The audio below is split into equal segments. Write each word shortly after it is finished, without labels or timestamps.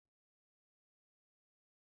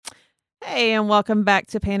Hey, and welcome back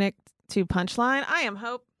to Panic to Punchline. I am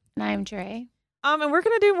Hope. And I'm Dre. And we're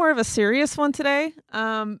going to do more of a serious one today.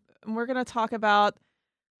 And we're going to talk about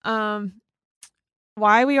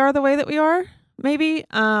why we are the way that we are, maybe,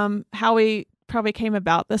 how we probably came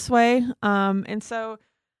about this way. And so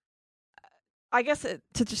I guess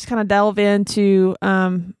to just kind of delve into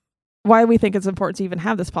why we think it's important to even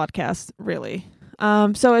have this podcast, really.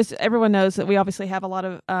 So as everyone knows that we obviously have a lot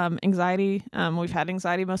of anxiety. We've had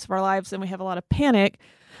anxiety most of our lives, and we have a lot of panic.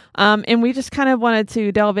 And we just kind of wanted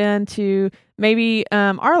to delve into maybe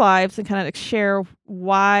our lives and kind of share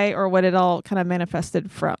why or what it all kind of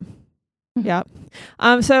manifested from. Mm-hmm. Yeah.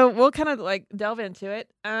 So we'll kind of like delve into it.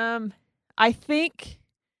 I think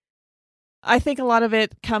a lot of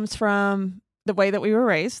it comes from the way that we were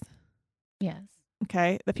raised. Yes.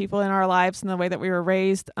 Okay. The people in our lives and the way that we were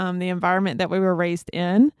raised, the environment that we were raised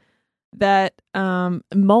in that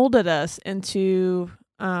molded us into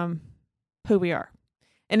who we are.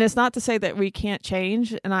 And it's not to say that we can't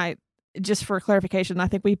change. And just for clarification, I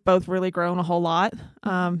think we've both really grown a whole lot,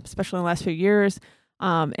 especially in the last few years,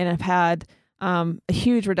 and have had a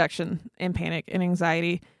huge reduction in panic and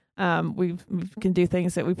anxiety. We can do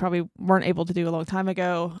things that we probably weren't able to do a long time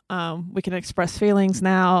ago. We can express feelings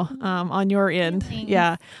now on your end.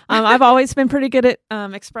 Yeah. I've always been pretty good at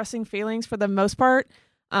expressing feelings for the most part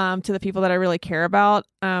to the people that I really care about.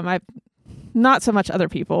 I've not so much other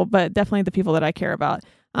people, but definitely the people that I care about.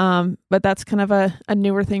 But that's kind of a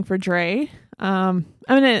newer thing for Dre. And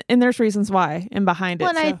there's reasons why and behind it.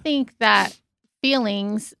 Well, and I think that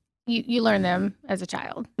feelings, you learn them as a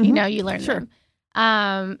child. Mm-hmm. You learn them.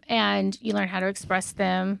 And you learn how to express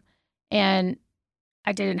them. And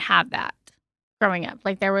I didn't have that growing up.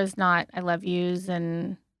 Like there was not, I love yous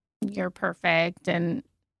and you're perfect. And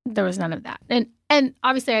there was none of that. And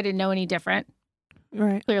obviously I didn't know any different.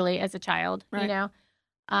 Right. Clearly as a child, right.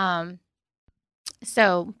 But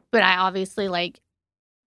I obviously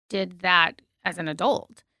did that as an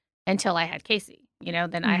adult until I had Casey, then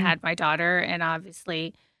mm-hmm. I had my daughter, and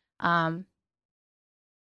obviously, the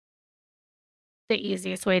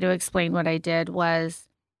easiest way to explain what I did was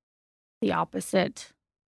the opposite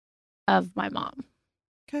of my mom.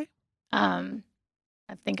 Okay. I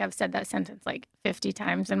think I've said that sentence 50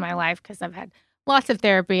 times in my life because I've had lots of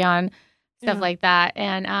therapy on stuff like that.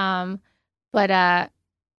 And,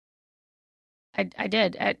 I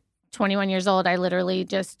did. At 21 years old, I literally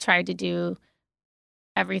just tried to do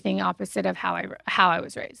everything opposite of how I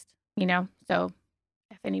was raised, So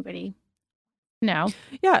if anybody know.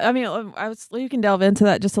 Yeah, I mean, you can delve into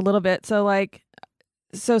that just a little bit. So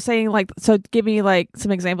give me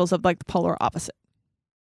some examples of the polar opposite.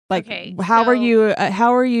 How are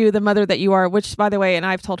you the mother that you are, which by the way, and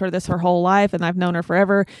I've told her this her whole life and I've known her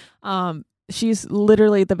forever. She's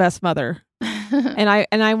literally the best mother.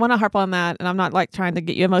 And I want to harp on that, and I'm not trying to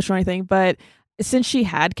get you emotional or anything, but since she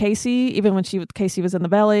had Casey, even when Casey was in the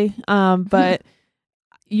belly, but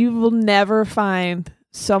you will never find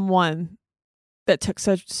someone that took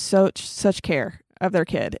such care of their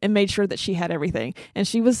kid and made sure that she had everything. And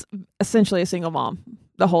she was essentially a single mom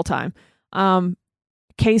the whole time.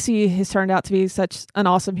 Casey has turned out to be such an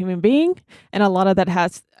awesome human being, and all of that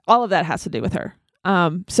has to do with her.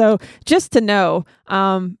 So just to know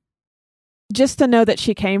that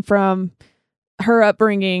she came from her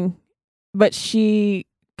upbringing, but she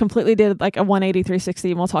completely did a 180,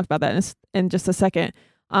 360, and we'll talk about that in just a second,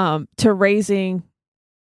 to raising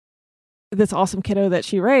this awesome kiddo that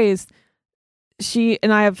she raised.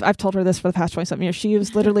 I've told her this for the past 20-something years. She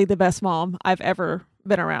was literally the best mom I've ever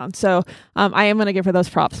been around. So I am going to give her those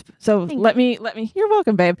props. So let me, you're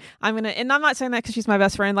welcome, babe. And I'm not saying that because she's my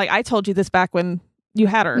best friend. I told you this back when you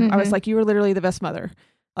had her. Mm-hmm. I was you were literally the best mother.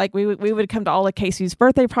 We would come to all of Casey's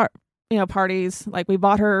birthday parties. We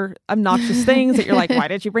bought her obnoxious things that you're why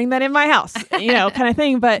did you bring that in my house? Kind of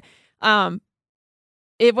thing. But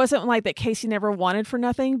it wasn't that Casey never wanted for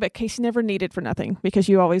nothing, but Casey never needed for nothing because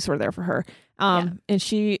you always were there for her. And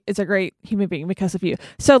she is a great human being because of you.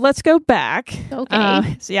 So let's go back.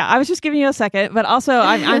 Okay. I was just giving you a second, but also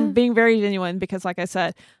I'm being very genuine because like I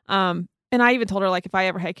said, and I even told her if I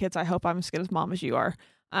ever had kids, I hope I'm as good as mom as you are.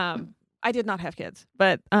 I did not have kids,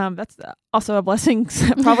 but that's also a blessing,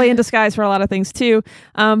 probably in disguise for a lot of things too.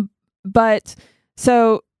 But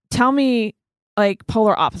so tell me,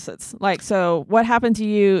 polar opposites. So what happened to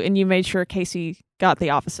you, and you made sure Casey got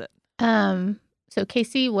the opposite? So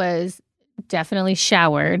Casey was definitely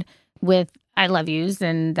showered with I love yous,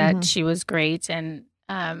 and that mm-hmm. she was great, and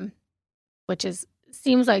which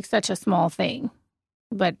seems like such a small thing,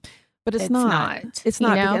 but it's not. It's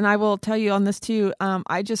not. And I will tell you on this too.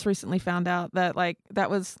 I just recently found out that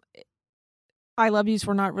I love yous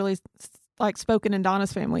were not really like spoken in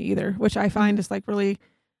Donna's family either, which I find is like really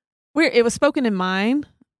weird. It was spoken in mine.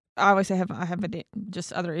 I always say I have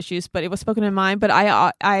just other issues, but it was spoken in mine. But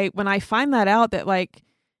I when I find that out, that like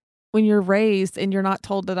when you're raised and you're not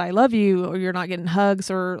told that I love you, or you're not getting hugs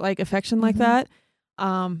or like affection like that,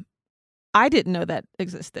 I didn't know that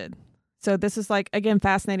existed. So this is like, again,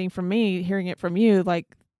 fascinating for me hearing it from you, like,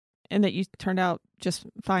 and that you turned out just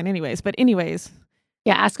fine anyways. But anyways.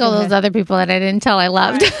 Yeah, ask all those other people that I didn't tell I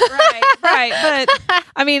loved. Right. But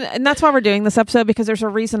I mean, and that's why we're doing this episode, because there's a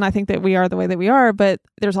reason I think that we are the way that we are, but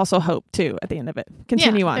there's also hope too at the end of it.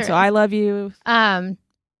 Continue on. So I love you.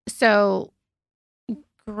 So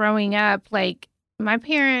growing up, like my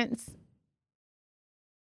parents,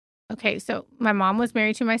 okay, so my mom was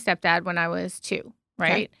married to my stepdad when I was 2,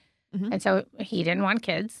 right? Okay. And so he didn't want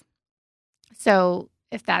kids. So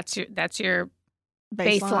if that's your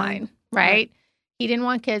baseline, right? He didn't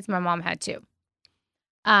want kids. My mom had 2.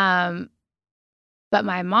 But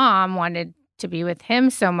my mom wanted to be with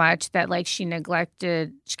him so much that like she kind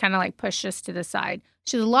of like pushed us to the side.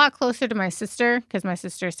 She's a lot closer to my sister because my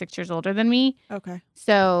sister is 6 years older than me. Okay.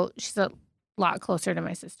 So she's a lot closer to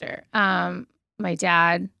my sister. My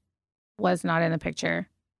dad was not in the picture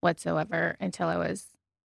whatsoever until I was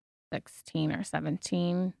 16 or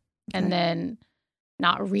 17. Okay. And then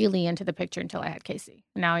not really into the picture until I had Casey.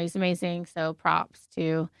 Now he's amazing. So props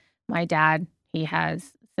to my dad. He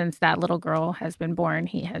has, since that little girl has been born,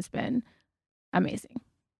 he has been amazing.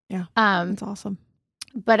 Yeah. That's awesome.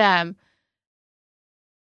 But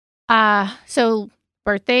so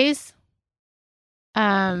birthdays.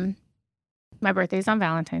 My birthday's on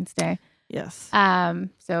Valentine's Day. Yes.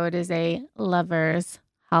 So it is a lover's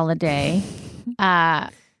holiday. Yeah.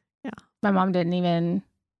 My mom didn't even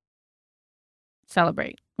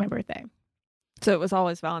celebrate my birthday. So it was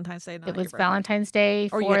always Valentine's Day. It was Valentine's Day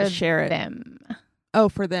for you share them. Oh,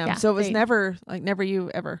 for them. Yeah, so it was never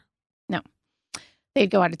you ever. No.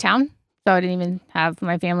 They'd go out of town. So I didn't even have,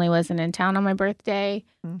 my family wasn't in town on my birthday.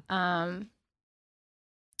 And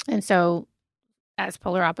so as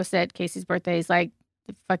polar opposite, Casey's birthday is like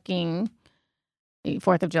the fucking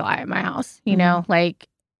 4th of July at my house. You know, like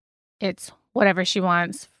it's whatever she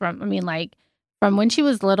wants from when she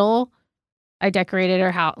was little. I decorated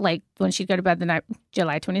her house, like when she'd go to bed the night,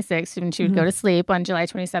 July 26th, when she would go to sleep on July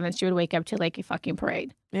 27th, she would wake up to like a fucking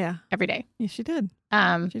parade. Yeah. Every day. Yeah, she did.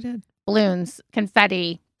 She did. Balloons,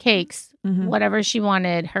 confetti, cakes, whatever she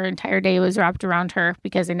wanted. Her entire day was wrapped around her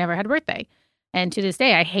because I never had a birthday. And to this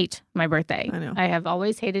day, I hate my birthday. I know. I have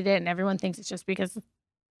always hated it, and everyone thinks it's just because of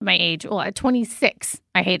my age. Well, at 26,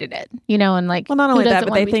 I hated it, and like, well, not only that,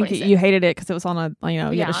 but they think you hated it because it was on a, you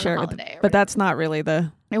had to share it with them. But that's not really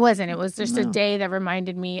it wasn't. It was just a day that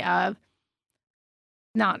reminded me of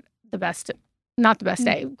not the best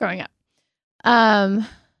day growing up. I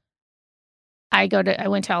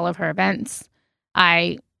went to all of her events.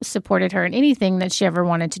 I supported her in anything that she ever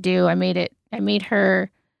wanted to do. I made her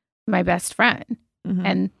my best friend.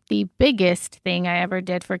 And the biggest thing I ever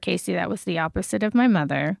did for Casey that was the opposite of my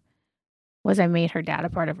mother was I made her dad a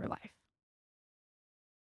part of her life.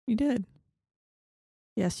 You did.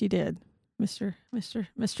 Yes, you did. Mr.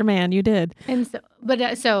 Man, you did. And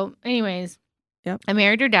anyways, yep. I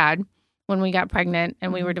married her dad when we got pregnant,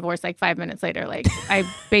 and we were divorced like 5 minutes later. Like I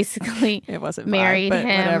basically it wasn't married him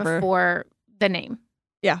whatever. For the name.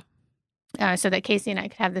 Yeah. So that Casey and I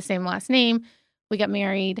could have the same last name. We got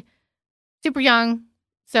married super young.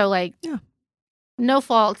 So like, no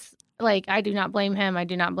faults. Like, I do not blame him. I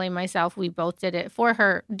do not blame myself. We both did it for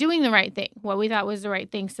her, doing the right thing, what we thought was the right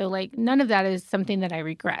thing. So like, none of that is something that I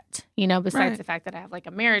regret, besides the fact that I have like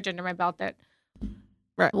a marriage under my belt that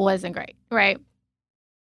wasn't great. Right.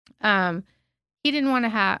 He didn't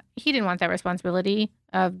want that responsibility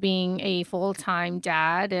of being a full-time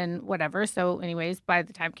dad and whatever. So anyways, by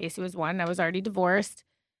the time Casey was 1, I was already divorced,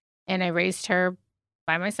 and I raised her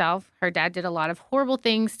by myself. Her dad did a lot of horrible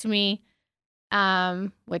things to me,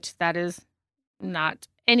 which that is not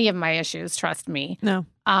any of my issues, trust me. No.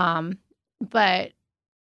 But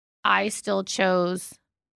I still chose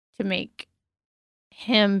to make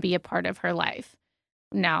him be a part of her life.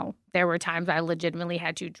 Now, there were times I legitimately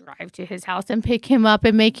had to drive to his house and pick him up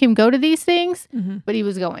and make him go to these things, but he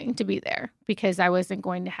was going to be there because I wasn't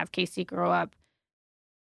going to have Casey grow up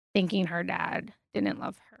thinking her dad didn't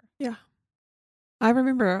love her. Yeah. I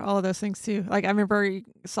remember all of those things too. Like I remember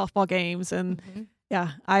softball games and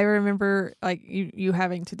I remember like you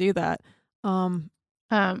having to do that. But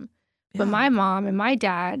my mom and my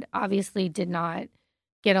dad obviously did not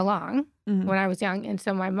get along when I was young. And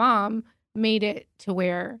so my mom made it to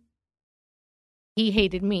where he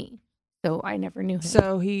hated me. So I never knew him.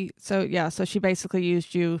 So she basically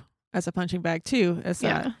used you as a punching bag too. As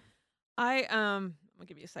that. I'll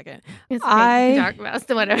give you a second. It's okay. You can talk about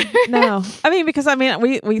so whatever. No, because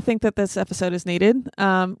we think that this episode is needed.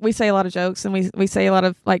 We say a lot of jokes and we say a lot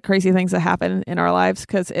of like crazy things that happen in our lives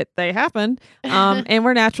because they happen. And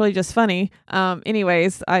we're naturally just funny.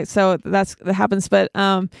 Anyways, so that happens. But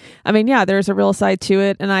there's a real side to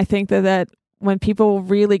it, and I think that when people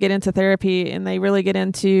really get into therapy and they really get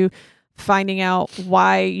into finding out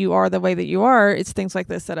why you are the way that you are, it's things like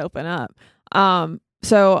this that open up.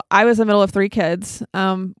 So I was in the middle of 3 kids.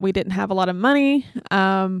 We didn't have a lot of money.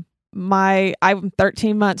 I'm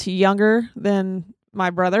 13 months younger than my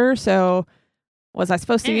brother. So was I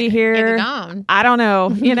supposed to be here? I don't know,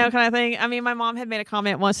 kind of thing. My mom had made a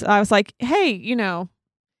comment once. I was like, hey,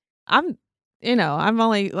 I'm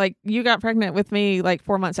only like, you got pregnant with me like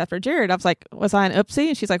 4 months after Jared. I was like, was I an oopsie?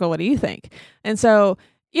 And she's like, well, what do you think? And so,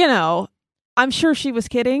 I'm sure she was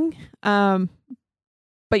kidding.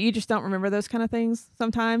 But you just don't remember those kind of things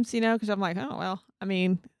sometimes, because I'm like, oh, well,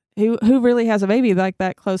 who really has a baby like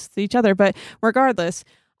that close to each other? But regardless,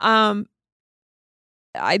 there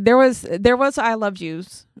was I loved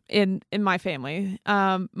yous in my family.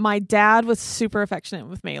 My dad was super affectionate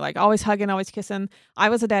with me, like always hugging, always kissing. I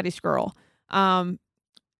was a daddy's girl.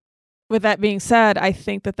 With that being said, I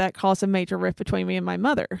think that caused a major rift between me and my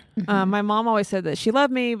mother. Mm-hmm. My mom always said that she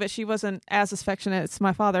loved me, but she wasn't as affectionate as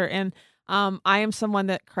my father. And I am someone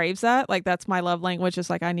that craves that. Like, that's my love language, is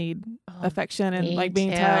like I need affection and like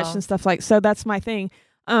being touched and stuff like. So that's my thing.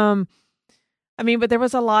 But there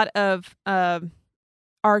was a lot of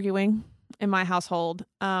arguing in my household.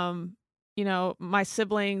 My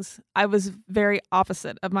siblings, I was very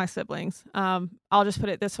opposite of my siblings. I'll just put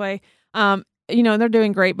it this way. And they're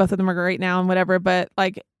doing great. Both of them are great now and whatever. But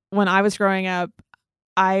like when I was growing up,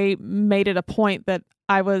 I made it a point that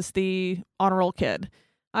I was the honor roll kid.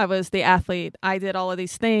 I was the athlete. I did all of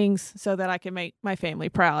these things so that I could make my family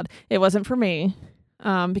proud. It wasn't for me,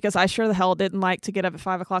 because I sure the hell didn't like to get up at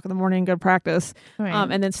 5 o'clock in the morning and go to practice, right.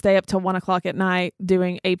 And then stay up till 1 o'clock at night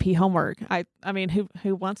doing AP homework.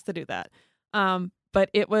 Who wants to do that? But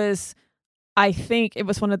I think it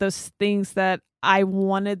was one of those things that I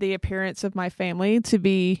wanted the appearance of my family to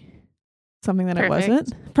be something that perfect. It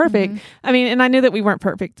wasn't perfect. Mm-hmm. And I knew that we weren't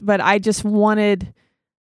perfect, but I just wanted,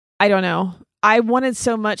 I don't know. I wanted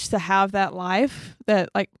so much to have that life that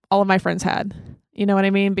like all of my friends had, you know what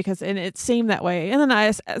I mean? Because it seemed that way. And then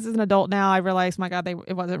as an adult now, I realized, my God,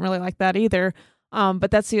 it wasn't really like that either.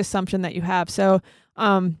 But that's the assumption that you have. So,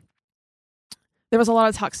 there was a lot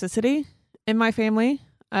of toxicity in my family.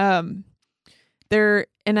 And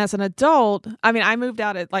as an adult, I moved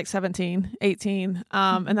out at like 17, 18.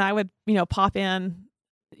 And I would, pop in,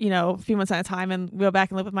 a few months at a time and go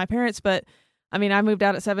back and live with my parents. But I moved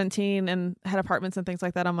out at 17 and had apartments and things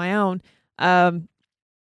like that on my own.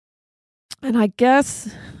 And I guess,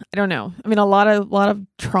 I don't know. A lot of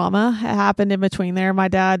trauma happened in between there. My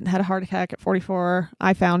dad had a heart attack at 44.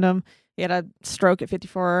 I found him. He had a stroke at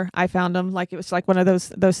 54. I found him. Like, it was like one of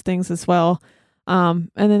those things as well. And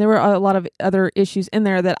then there were a lot of other issues in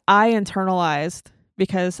there that I internalized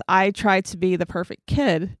because I tried to be the perfect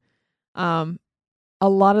kid. A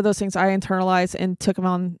lot of those things I internalized and took them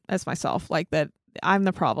on as myself, like that I'm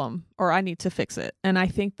the problem or I need to fix it. And I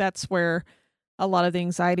think that's where a lot of the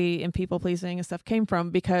anxiety and people pleasing and stuff came from,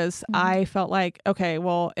 because I felt like, okay,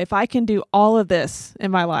 well, if I can do all of this in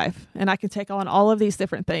my life and I can take on all of these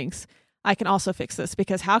different things, I can also fix this,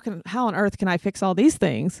 because how on earth can I fix all these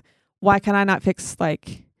things? Why can I not fix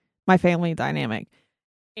like my family dynamic?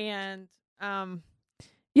 And,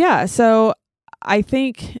 so I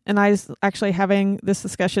think, and I was actually having this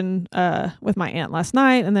discussion with my aunt last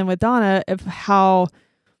night and then with Donna of how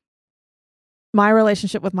my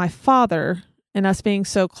relationship with my father and us being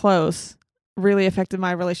so close really affected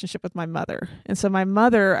my relationship with my mother. And so my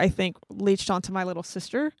mother, I think, leached onto my little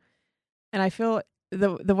sister. And I feel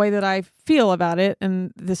the way that I feel about it,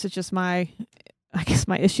 and this is just my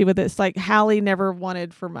issue with it, it's like Hallie never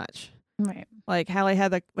wanted for much. Right. Like Hallie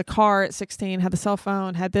had the car at 16, had the cell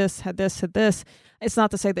phone, had this. It's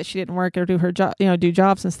not to say that she didn't work or do her job, do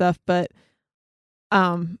jobs and stuff, but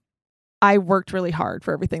I worked really hard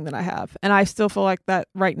for everything that I have. And I still feel like that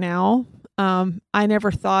right now. I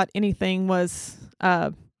never thought anything was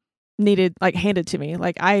needed, like handed to me.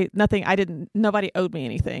 Like nobody owed me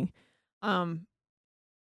anything.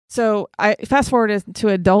 So I fast forward to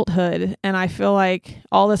adulthood, and I feel like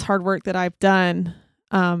all this hard work that I've done,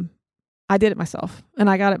 I did it myself and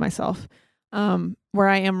I got it myself. Where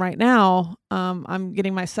I am right now, I'm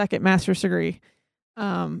getting my second master's degree.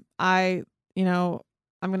 I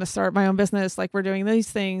I'm going to start my own business. Like we're doing these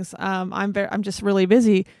things. I'm just really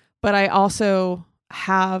busy, but I also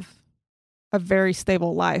have a very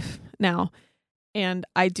stable life now. And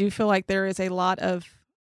I do feel like there is a lot of,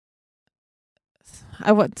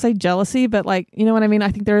 I wouldn't say jealousy, but like, you know what I mean? I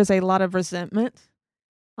think there is a lot of resentment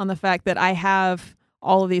on the fact that I have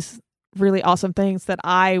all of these really awesome things that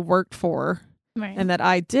I worked for and that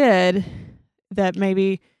I did that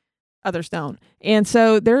maybe others don't. And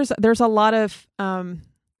so there's a lot of,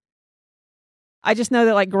 I just know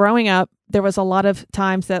that like growing up, there was a lot of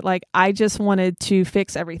times that like I just wanted to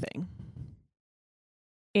fix everything.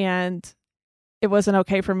 And it wasn't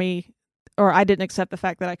okay for me, or I didn't accept the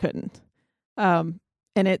fact that I couldn't. And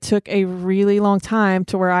it took a really long time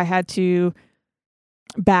to where I had to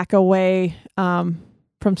back away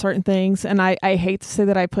from certain things. And I hate to say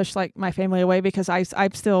that I pushed like my family away, because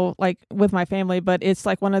I'm still like with my family, but it's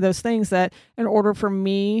like one of those things that in order for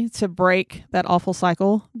me to break that awful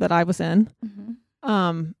cycle that I was in,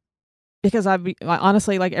 because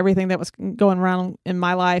honestly, like everything that was going around in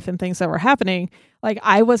my life and things that were happening, like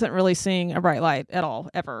I wasn't really seeing a bright light at all,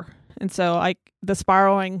 ever. And so the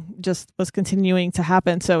spiraling just was continuing to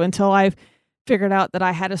happen. So until I've figured out that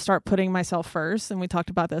I had to start putting myself first, and we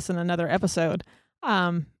talked about this in another episode,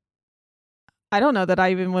 I don't know that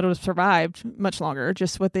I even would have survived much longer,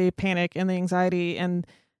 just with the panic and the anxiety and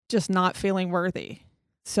just not feeling worthy.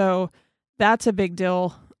 So that's a big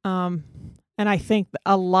deal. And I think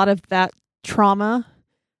a lot of that trauma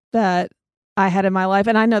that I had in my life,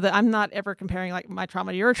 and I know that I'm not ever comparing like my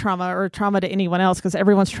trauma to your trauma or trauma to anyone else, because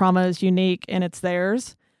everyone's trauma is unique and it's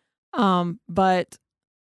theirs. But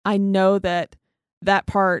I know that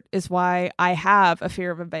part is why I have a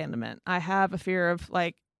fear of abandonment. I have a fear of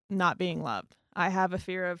like not being loved. I have a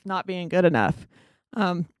fear of not being good enough.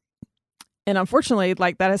 And unfortunately,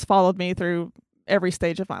 like that has followed me through every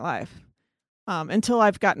stage of my life. Until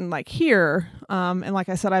I've gotten like here. And like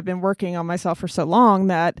I said, I've been working on myself for so long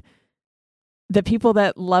that the people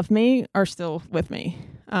that love me are still with me.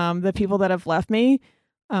 The people that have left me,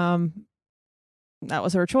 that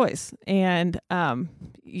was her choice. And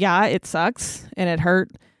yeah, it sucks and it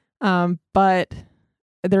hurt. But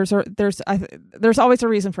there's always a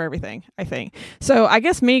reason for everything, I think. So I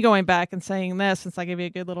guess me going back and saying this, since I gave you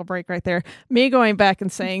a good little break right there, me going back and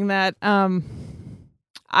saying that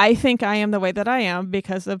I think I am the way that I am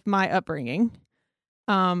because of my upbringing,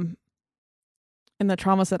 and the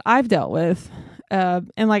traumas that I've dealt with.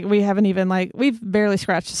 And like, we've barely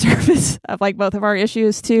scratched the surface of like both of our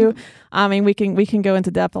issues too. I mean, we can go into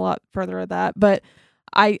depth a lot further of that, but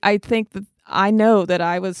I think that I know that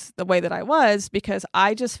I was the way that I was because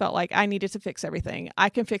I just felt like I needed to fix everything. I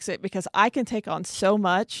can fix it because I can take on so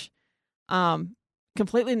much,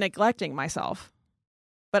 completely neglecting myself.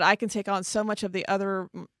 But I can take on so much of the other,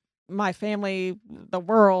 my family, the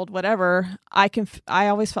world, whatever. I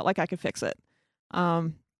always felt like I could fix it.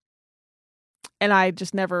 And I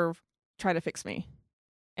just never try to fix me.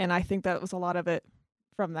 And I think that was a lot of it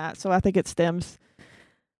from that. So I think it stems.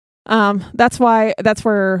 That's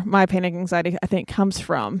where my panic anxiety, I think, comes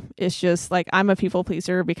from. It's just like, I'm a people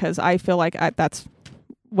pleaser because I feel like that's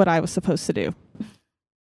what I was supposed to do.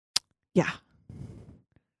 Yeah.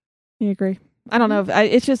 You agree? I don't know.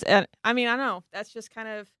 It's just, I don't know. That's just kind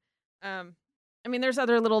of, there's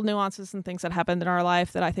other little nuances and things that happened in our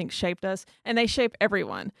life that I think shaped us, and they shape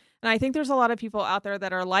everyone. And I think there's a lot of people out there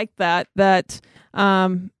that are like that, they're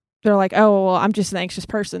like, oh, well, I'm just an anxious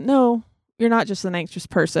person. No, you're not just an anxious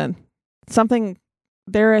person.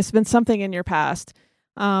 There has been something in your past,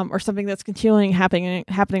 or something that's continuing happening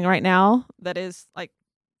right now that is like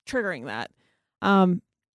triggering that.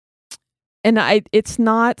 It's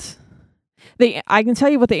not, I can tell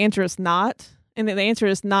you what the answer is not. And the answer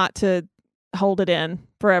is not to hold it in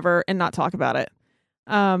forever and not talk about it.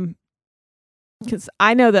 Because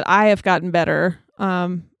I know that I have gotten better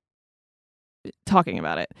talking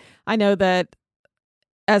about it. I know that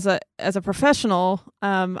as a professional,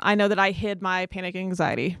 I know that I hid my panic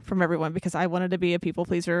anxiety from everyone because I wanted to be a people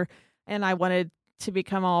pleaser, and I wanted to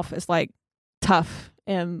become off as like tough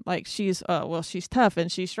and like she's tough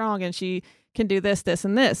and she's strong and she can do this,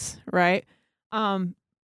 and this, right?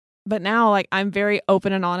 But now, like, I'm very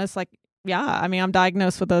open and honest. Like, yeah, I'm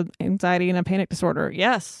diagnosed with an anxiety and a panic disorder.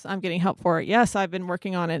 Yes, I'm getting help for it. Yes, I've been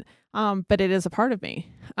working on it. But it is a part of me.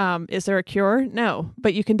 Is there a cure? No,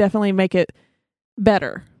 but you can definitely make it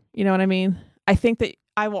better. You know what I mean? I think that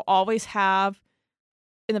I will always have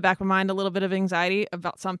in the back of my mind a little bit of anxiety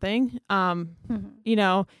about something. You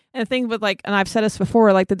know, and the thing with like, and I've said this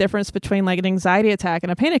before, like the difference between like an anxiety attack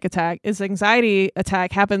and a panic attack is anxiety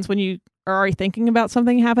attack happens when you are already thinking about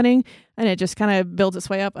something happening, and it just kind of builds its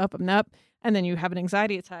way up and up. and then you have an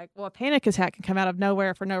anxiety attack. Well, a panic attack can come out of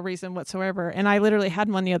nowhere for no reason whatsoever. And I literally had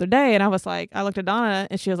one the other day, and I was like, I looked at Donna,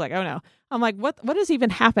 and she was like, oh no. I'm like, what is even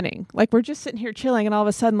happening? Like, we're just sitting here chilling, and all of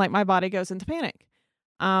a sudden, like, my body goes into panic.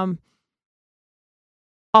 All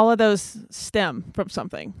of those stem from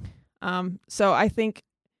something. So I think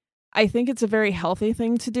it's a very healthy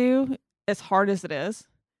thing to do, as hard as it is,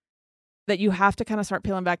 that you have to kind of start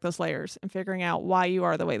peeling back those layers and figuring out why you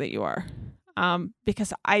are the way that you are.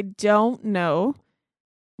 Because I don't know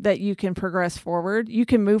that you can progress forward. You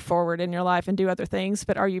can move forward in your life and do other things,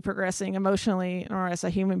 but are you progressing emotionally or as a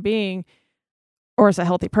human being or as a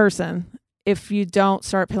healthy person if you don't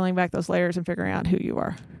start peeling back those layers and figuring out who you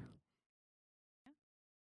are?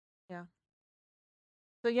 Yeah.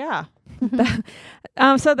 So yeah.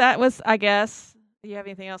 So that was, I guess, do you have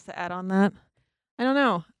anything else to add on that? I don't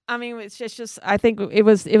know. I mean, it's just I think it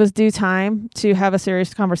was due time to have a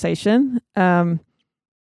serious conversation.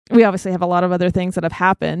 We obviously have a lot of other things that have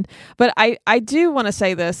happened, but I do want to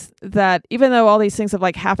say this, that even though all these things have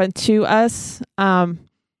like happened to us,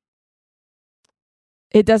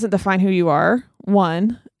 it doesn't define who you are,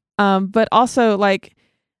 one. But also, like,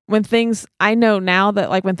 when things, I know now that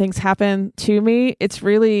like when things happen to me, it's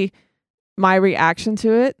really my reaction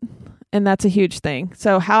to it. And that's a huge thing.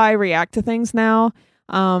 So how I react to things now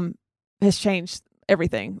has changed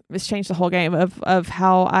everything. It's changed the whole game of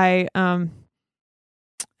how I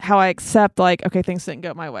accept, like, okay, things didn't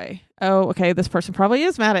go my way. Oh, okay, this person probably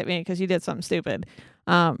is mad at me because you did something stupid.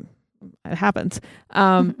 It happens.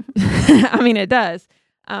 I mean, it does.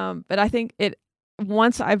 But I think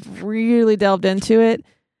once I've really delved into it,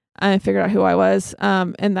 I figured out who I was.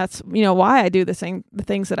 And that's, why I do the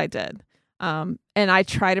things that I did. And I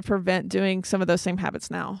try to prevent doing some of those same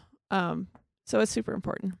habits now. So it's super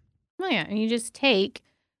important. Oh yeah. And you just take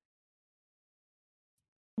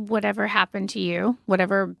whatever happened to you,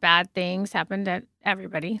 whatever bad things happened to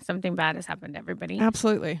everybody. Something bad has happened to everybody.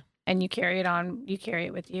 Absolutely. And you carry it on, you carry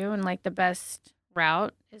it with you. And like the best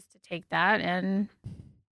route is to take that and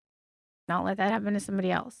not let that happen to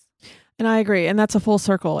somebody else. And I agree. And that's a full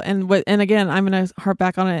circle. And again, I'm going to harp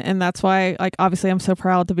back on it. And that's why, like, obviously I'm so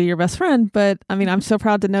proud to be your best friend, but I mean, I'm so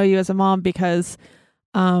proud to know you as a mom because,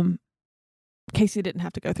 Casey didn't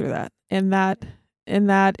have to go through that. And that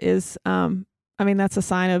is, that's a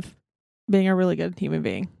sign of being a really good human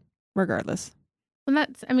being, regardless. And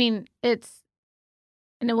and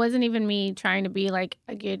it wasn't even me trying to be like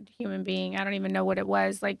a good human being. I don't even know what it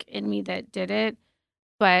was like in me that did it,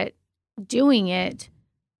 but doing it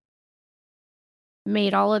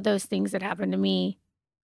made all of those things that happened to me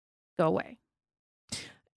go away.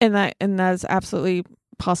 And that's absolutely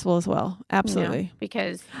possible as well. Absolutely.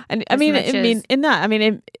 Because and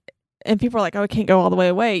people are like, oh, it can't go all the way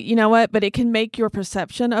away. You know what? But it can make your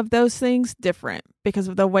perception of those things different because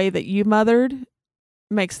of the way that you mothered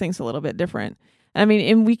makes things a little bit different. I mean,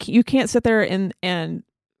 and you can't sit there and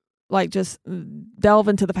like just delve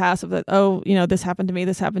into the past of that. Oh, this happened to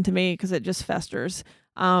me, because it just festers.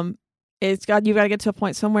 You've got to get to a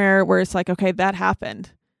point somewhere where it's like, okay, that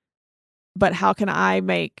happened, but how can I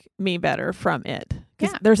make me better from it?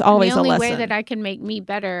 Because there's always a lesson. The only way that I can make me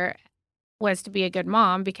better was to be a good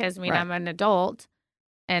mom because right. I'm an adult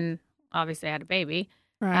and obviously I had a baby.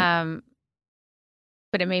 Right.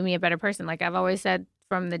 But it made me a better person. Like I've always said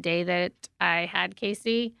from the day that I had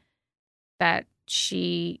Casey, that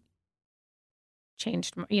she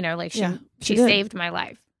changed, she saved my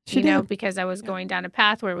life, because I was going down a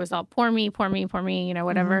path where it was all poor me,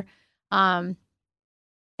 whatever. Mm-hmm.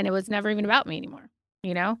 And it was never even about me anymore.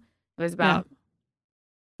 It was about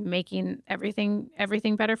making everything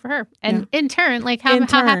better for her. And in turn, like how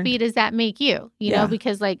happy does that make you? You know,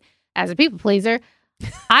 because like as a people pleaser,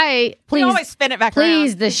 I always spin it back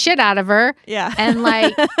please around. The shit out of her. Yeah. And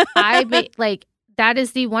like like that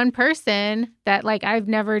is the one person that like I've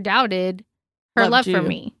never doubted her love for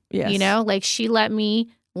me. Yes. Like she let me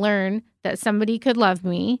learn that somebody could love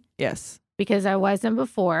me. Yes. Because I wasn't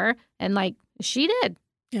before. And like she did.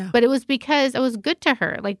 Yeah. But it was because I was good to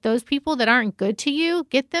her. Like those people that aren't good to you,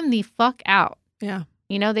 get them the fuck out. Yeah.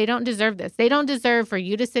 They don't deserve this. They don't deserve for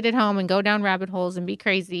you to sit at home and go down rabbit holes and be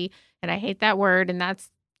crazy. And I hate that word. And that's.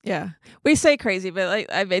 Yeah. We say crazy, but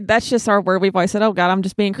like, that's just our word. We've always said, oh God, I'm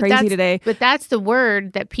just being crazy today. But that's the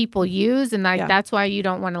word that people use. And like, that's why you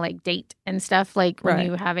don't want to like date and stuff. Like when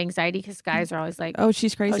you have anxiety, because guys are always like, oh,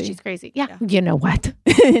 she's crazy. Oh, she's crazy. Yeah. You know what?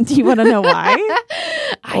 Do you want to know why?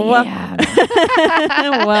 I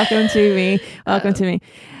am. Welcome to me. Welcome to me.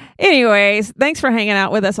 Anyways, thanks for hanging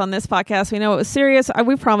out with us on this podcast. We know it was serious.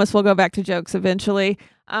 We promise we'll go back to jokes eventually.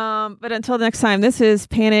 But until next time, this is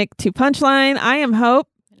Panic to Punchline. I am Hope.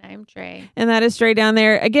 And I'm Dre. And that is Dre down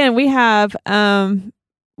there. Again, we have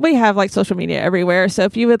like social media everywhere. So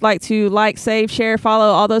if you would like to like, save, share,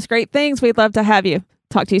 follow all those great things, we'd love to have you.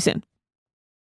 Talk to you soon.